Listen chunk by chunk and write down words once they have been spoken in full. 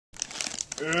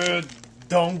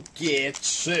Don't get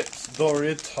chips,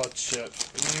 Dorito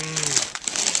chips.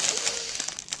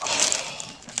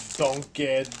 Don't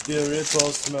get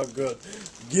Doritos smell good.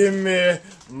 Give me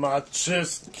my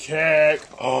cheesecake.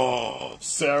 Oh,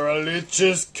 Sara Lee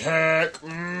cheesecake.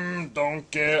 Don't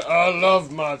get. I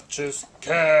love my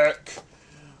cheesecake.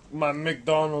 My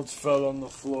McDonald's fell on the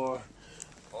floor.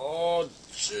 Oh,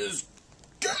 cheesecake.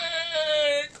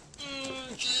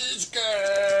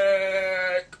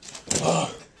 Cheesecake.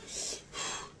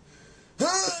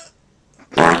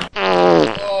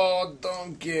 Oh,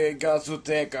 donkey, got to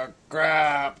take a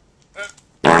crap.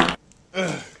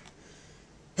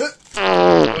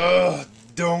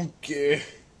 Donkey,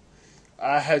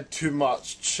 I had too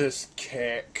much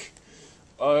cheesecake.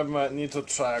 I might need to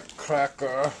try a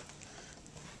cracker.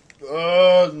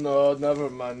 Oh, no, never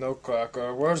mind, no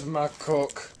cracker. Where's my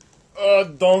Coke?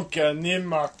 Donkey, I need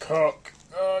my Coke.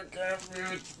 I can't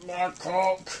reach my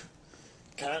Coke.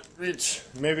 Can't reach.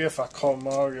 Maybe if I call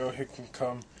Mario, he can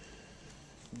come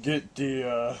get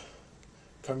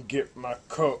come get my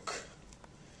Coke.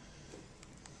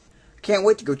 Can't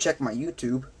wait to go check my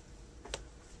YouTube.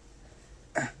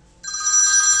 Hey,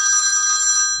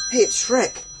 it's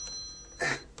Shrek.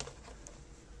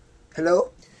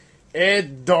 Hello? Hey,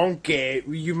 donkey,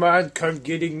 will you mind come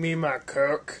getting me my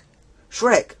Coke?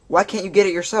 Shrek, why can't you get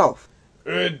it yourself?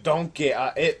 Donkey,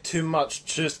 I ate too much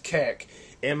cheesecake,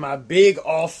 and my big,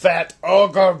 all-fat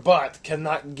ogre butt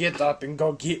cannot get up and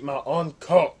go get my own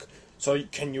Coke. So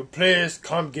can you please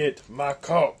come get my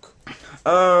Coke?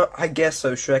 I guess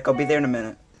so, Shrek. I'll be there in a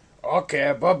minute.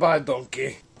 Okay, bye-bye,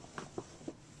 donkey.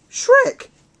 Shrek!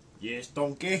 Yes,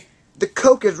 donkey? The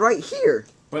Coke is right here.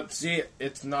 But see,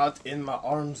 it's not in my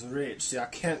arm's reach. See, I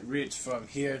can't reach from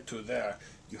here to there.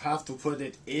 You have to put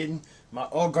it in my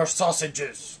ogre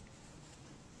sausages.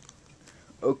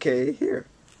 Okay, here.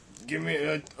 Give me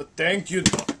a thank you,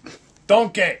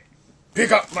 donkey.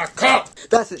 Pick up my cup.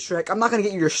 That's it, Shrek. I'm not gonna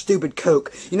get you your stupid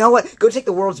Coke. You know what? Go take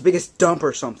the world's biggest dump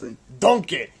or something.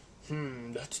 Donkey.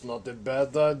 That's not a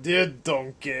bad idea,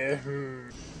 donkey.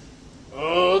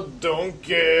 Oh,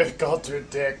 donkey. Got to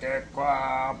take a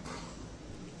crap.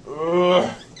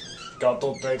 Got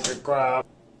to take a crap.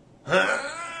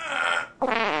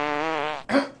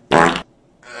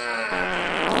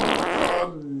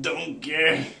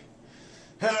 Donkey.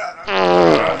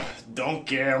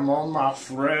 Donkey, I'm on my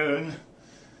friend.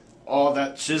 Oh,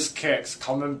 that cheesecake's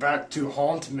coming back to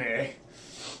haunt me.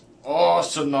 Oh, I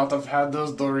should not have had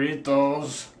those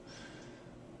Doritos.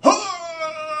 Oh,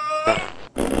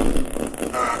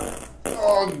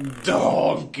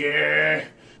 donkey.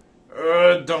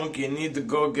 Donkey, need to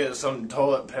go get some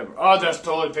toilet paper. Oh, there's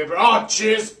toilet paper. Oh,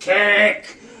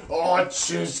 cheesecake. Oh,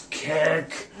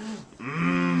 cheesecake.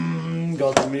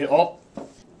 Got me up.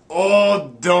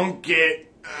 Oh, donkey.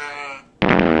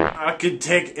 I could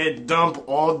take a dump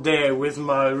all day with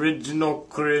my original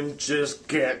cream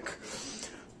cheesecake.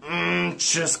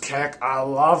 Cheesecake, I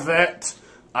love it.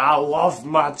 I love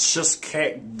my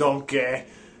cheesecake, donkey.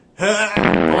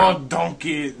 Oh,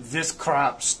 donkey, this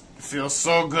crap feels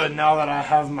so good now that I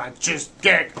have my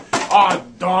cheesecake. Oh,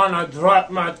 darn, I dropped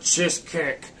my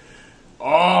cheesecake.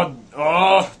 Oh,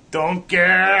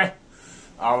 donkey.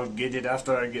 I'll get it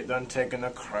after I get done taking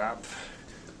a crap.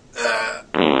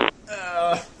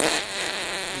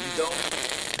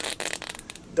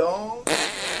 Don't.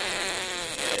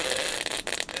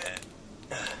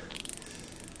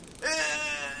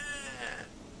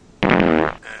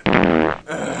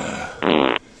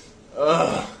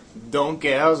 Donkey,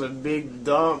 that was a big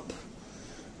dump.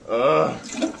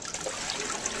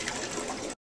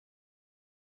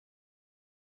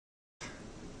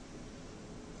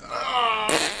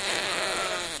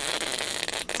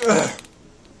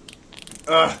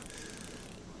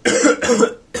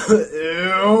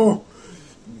 Ew.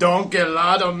 Donkey, a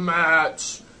lot of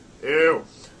match. Ew.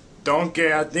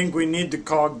 Donkey, I think we need to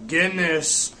call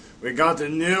Guinness. We got a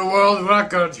new world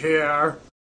record here.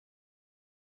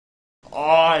 Oh,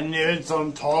 I need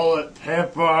some toilet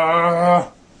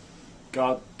paper.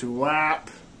 Got to wipe.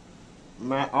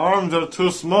 My arms are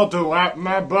too small to wipe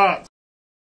my butt.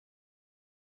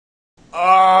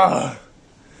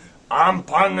 I'm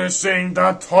punishing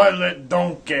the toilet,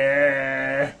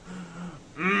 donkey.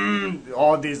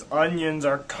 All these onions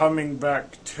are coming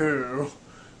back too.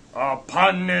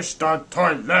 Punish the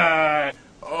toilet.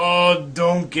 Oh,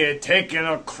 donkey, taking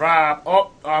a crap.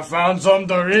 Oh, I found some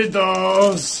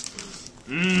Doritos.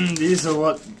 These are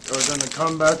what are gonna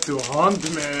come back to haunt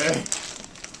me.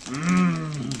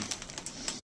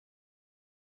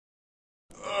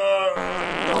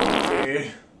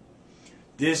 Donkey.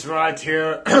 This right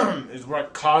here is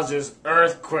what causes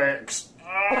earthquakes.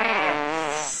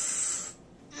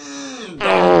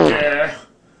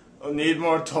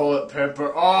 more toilet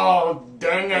paper. Oh,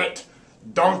 dang it.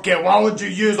 Donkey, why would you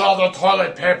use all the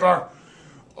toilet paper?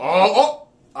 Oh,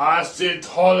 I see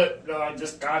toilet. I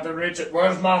just gotta reach it.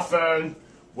 Where's my phone?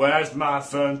 Where's my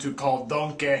phone to call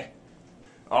Donkey?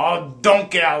 Oh,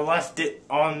 Donkey, I left it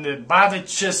by the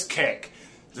cheesecake.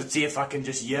 Let's see if I can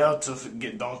just yell to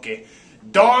get Donkey.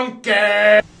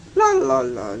 Donkey! La la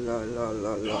la la la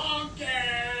la la. Donkey!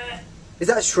 Is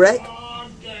that Shrek?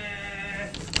 Donkey!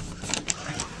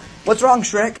 What's wrong,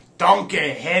 Shrek? Donkey,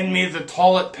 hand me the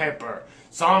toilet paper.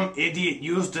 Some idiot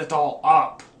used it all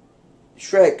up.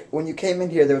 Shrek, when you came in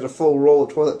here, there was a full roll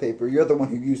of toilet paper. You're the one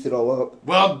who used it all up.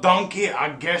 Well, Donkey, I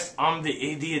guess I'm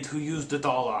the idiot who used it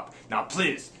all up. Now,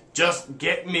 please, just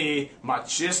get me my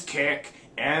cheesecake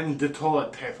and the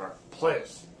toilet paper.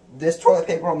 Please. This toilet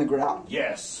paper on the ground?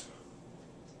 Yes.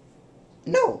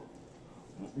 No.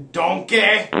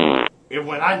 Donkey,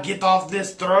 when I get off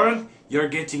this throne, you're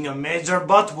getting a major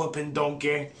butt whooping,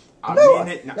 Donkey. I mean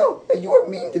it now. No, you are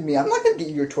mean to me. I'm not going to get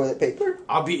you your toilet paper.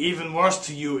 I'll be even worse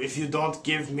to you if you don't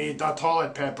give me the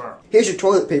toilet paper. Here's your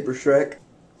toilet paper, Shrek.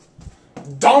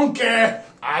 Donkey,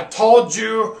 I told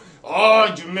you.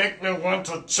 Oh, you make me want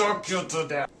to choke you to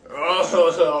death.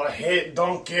 Oh, I hate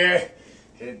Donkey.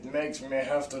 It makes me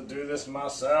have to do this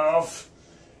myself.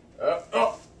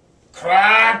 Oh,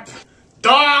 crap.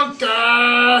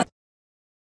 Donkey!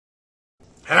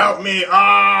 Help me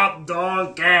up,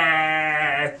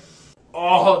 Donkey!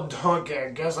 Oh, Donkey, I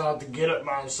guess I have to get it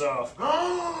myself.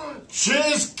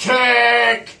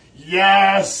 Cheesecake!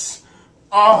 Yes!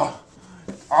 Oh,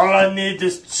 all I need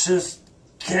is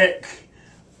cheesecake.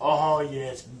 Oh,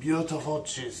 yes, beautiful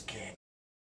cheesecake.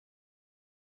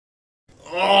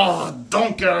 Oh,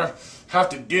 Donkey, have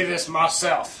to do this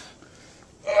myself.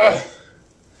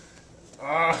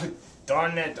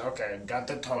 Darn it. Okay, got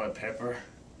the toilet paper.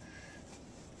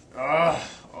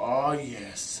 Oh,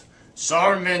 yes.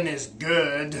 Charmin is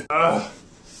good. Get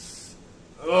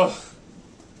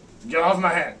off my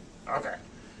hand. Okay.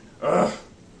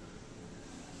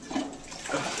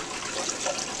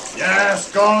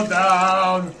 Yes, go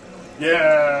down.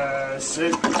 Yes.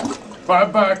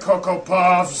 Bye-bye, Cocoa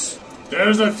Puffs.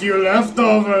 There's a few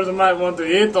leftovers I might want to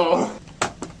eat, though.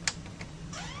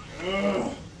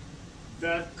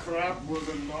 That crap was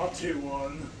a naughty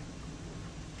one.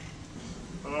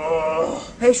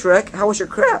 Hey, Shrek, how was your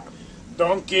crap?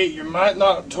 Donkey, you might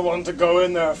not want to go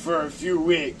in there for a few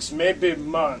weeks, maybe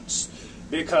months,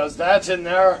 because that's in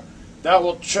there, that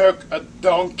will choke a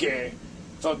donkey.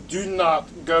 So do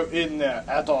not go in there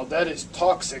at all. That is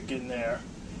toxic in there.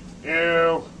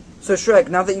 Ew. So, Shrek,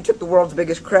 now that you took the world's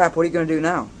biggest crap, what are you going to do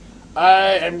now?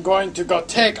 I am going to go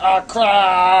take a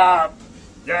crap.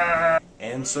 Yeah.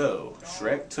 And so,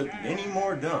 Shrek took many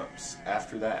more dumps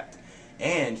after that.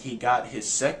 And he got his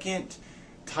second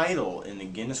title in the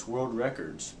Guinness World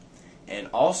Records. And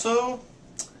also,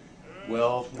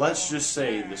 well, let's just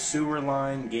say the sewer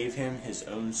line gave him his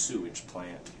own sewage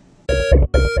plant.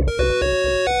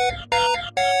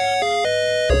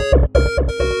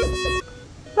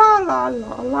 La la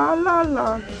la la la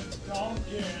la.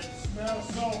 Donkey, it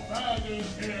smells so bad in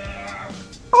here.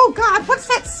 Oh God, what's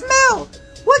that smell?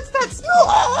 What's that smell?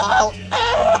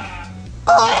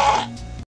 Oh,